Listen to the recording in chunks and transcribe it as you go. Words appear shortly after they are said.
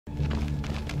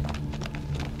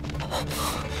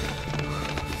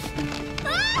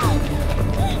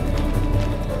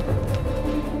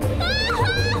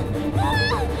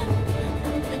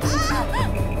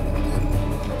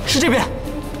这边。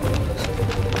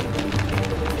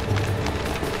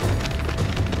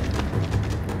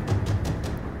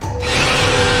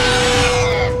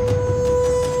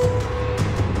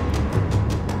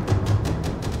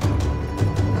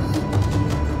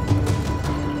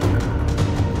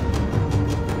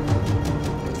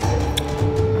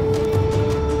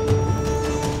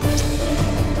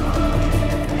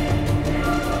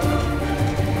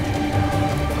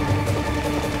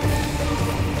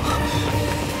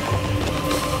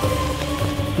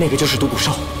那个就是独骨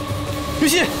兽。玉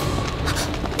溪，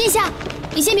殿下，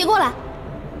你先别过来。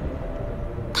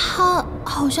他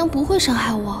好像不会伤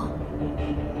害我。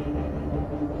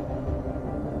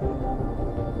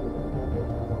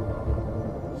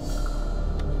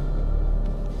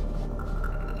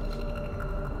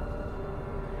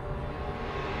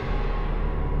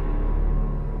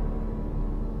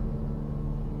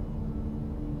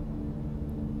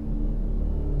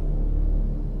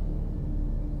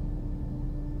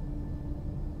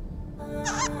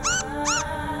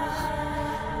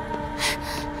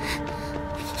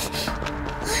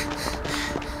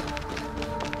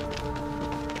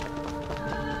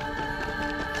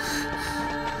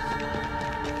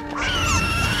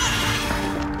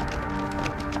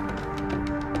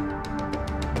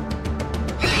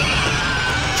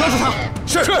抓住他！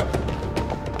是。是。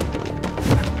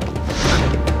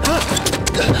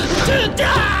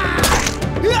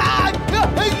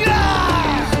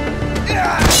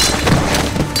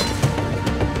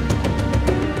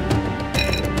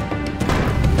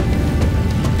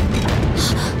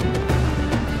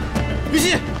玉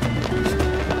溪，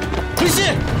玉溪，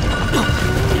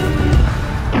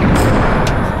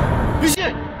玉溪。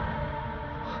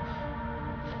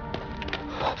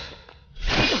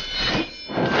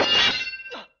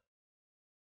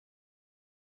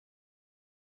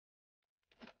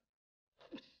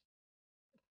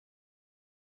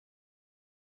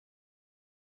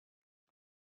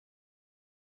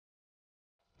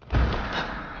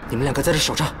 你们两个在这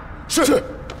守着。是。是。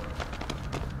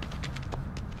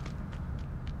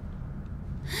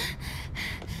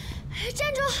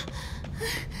站住！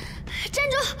站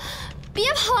住！别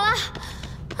跑了！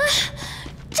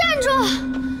站住！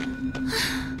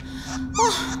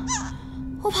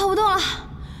我跑不动了。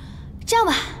这样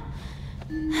吧，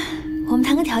我们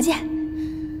谈个条件。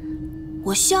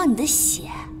我需要你的血。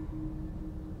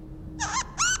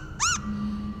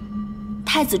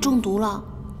太子中毒了。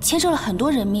 牵涉了很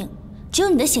多人命，只有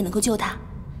你的血能够救他。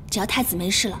只要太子没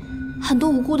事了，很多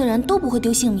无辜的人都不会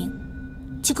丢性命，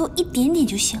就够一点点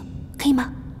就行，可以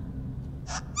吗？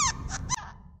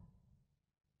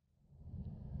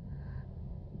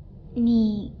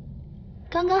你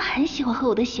刚刚很喜欢喝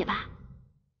我的血吧？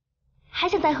还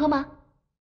想再喝吗？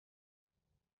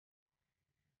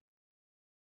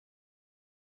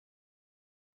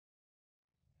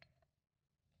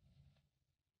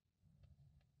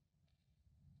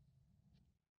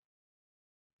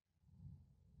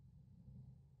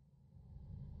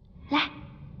 来，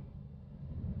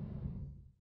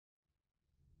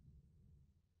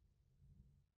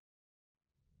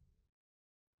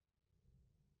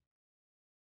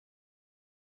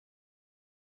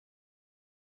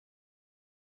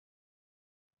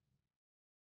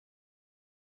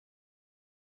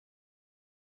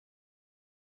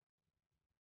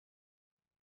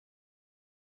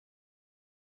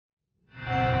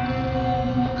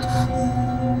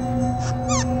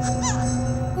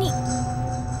你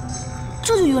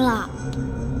这就晕了？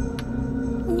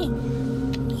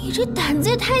你这胆子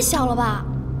也太小了吧！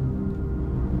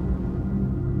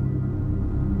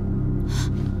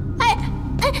哎！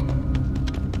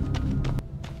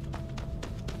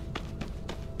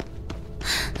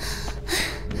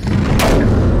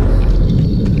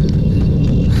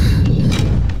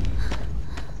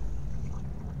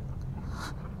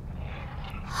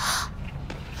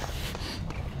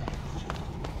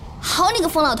好你个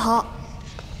疯老头！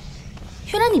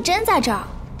原来你真在这儿。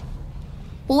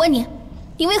我问你，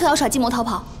你为何要耍计谋逃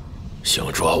跑？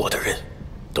想抓我的人，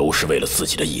都是为了自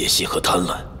己的野心和贪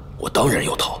婪，我当然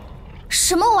要逃。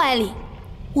什么歪理！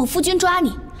我夫君抓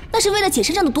你，那是为了解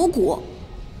身上的毒蛊。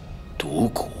毒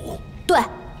蛊？对，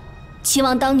秦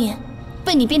王当年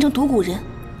被你变成毒蛊人，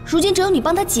如今只有你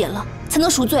帮他解了，才能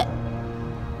赎罪。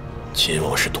秦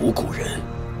王是毒蛊人？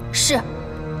是。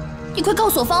你快告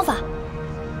诉我方法。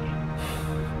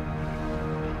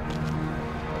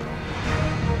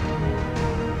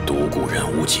 毒蛊人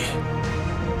无解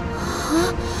啊？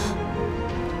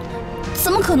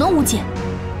怎么可能无解？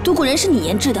毒蛊人是你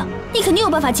研制的，你肯定有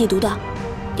办法解毒的。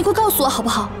你快告诉我好不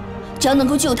好？只要能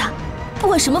够救他，不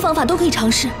管什么方法都可以尝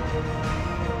试。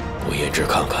我研制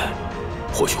看看。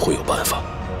或许会有办法。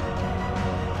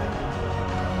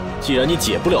既然你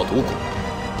解不了毒蛊，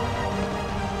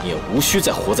你也无需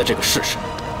再活在这个世上。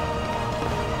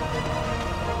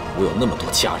我有那么多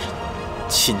家人、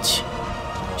亲戚、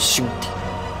兄弟，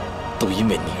都因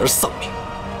为你而丧命。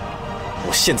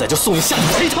我现在就送你下去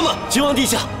陪他们。秦王陛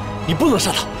下，你不能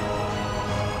杀他。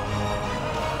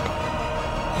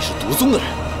你是毒宗的人。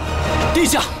陛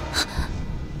下，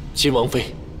秦王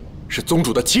妃是宗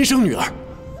主的亲生女儿。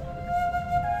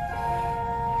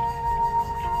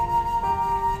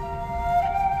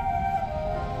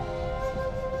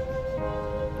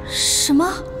什么？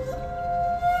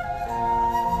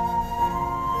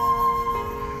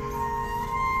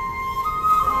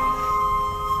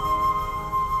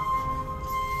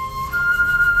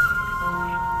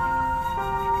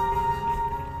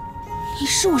你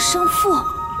是我生父。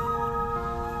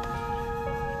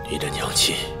你的娘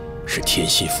亲是天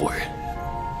心夫人，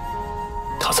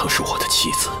她曾是我的妻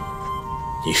子。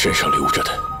你身上流着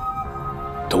的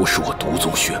都是我毒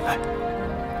宗血脉，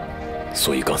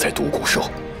所以刚才毒蛊兽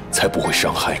才不会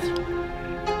伤害你。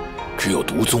只有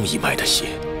毒宗一脉的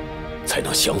血，才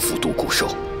能降服毒蛊兽。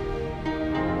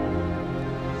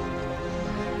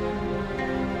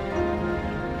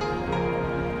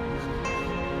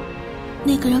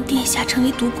那个让殿下成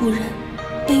为毒蛊人，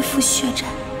背负血债，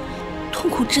痛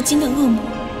苦至今的恶魔，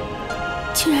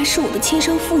竟然是我的亲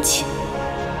生父亲。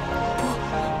不，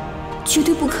绝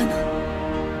对不可能。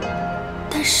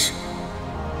但是，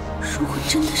如果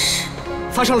真的是……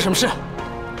发生了什么事？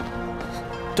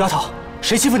毒丫头，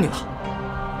谁欺负你了？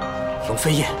龙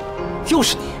飞燕，又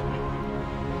是你！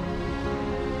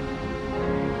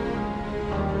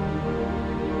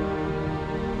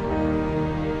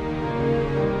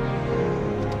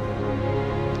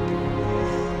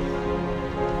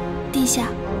殿下，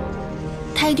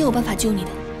他一定有办法救你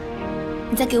的。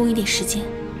你再给我一点时间，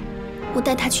我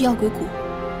带他去药鬼谷，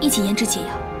一起研制解药。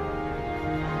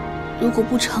如果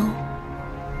不成，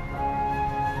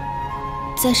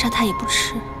再杀他也不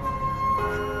迟。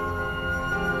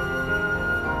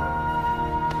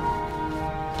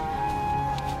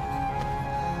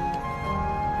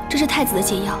这是太子的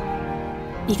解药，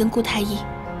你跟顾太医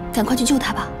赶快去救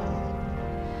他吧。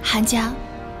韩家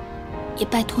也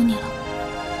拜托你了。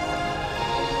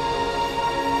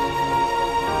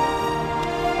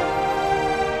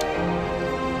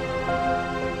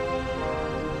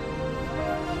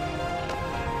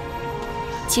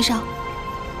七少，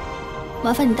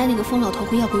麻烦你带那个疯老头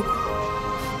回药鬼谷。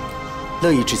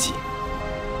乐意之极。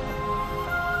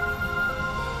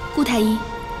顾太医，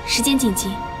时间紧急，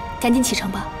赶紧启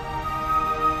程吧。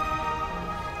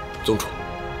宗主，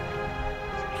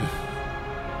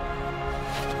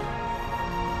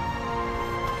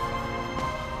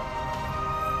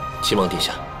秦王殿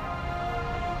下，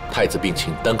太子病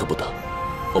情耽搁不得，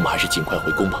我们还是尽快回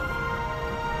宫吧。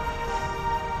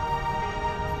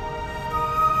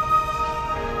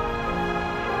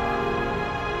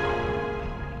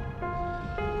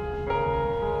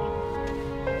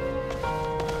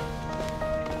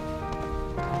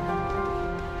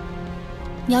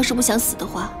你要是不想死的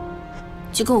话，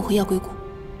就跟我回药鬼谷。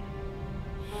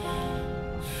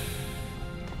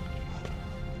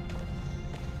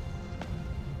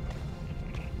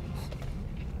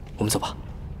我们走吧。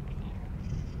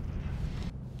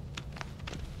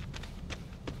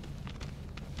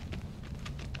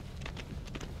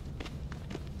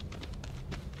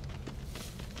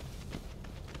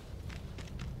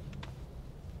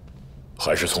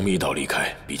还是从密道离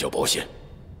开比较保险。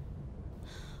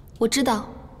我知道，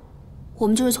我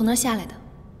们就是从那儿下来的。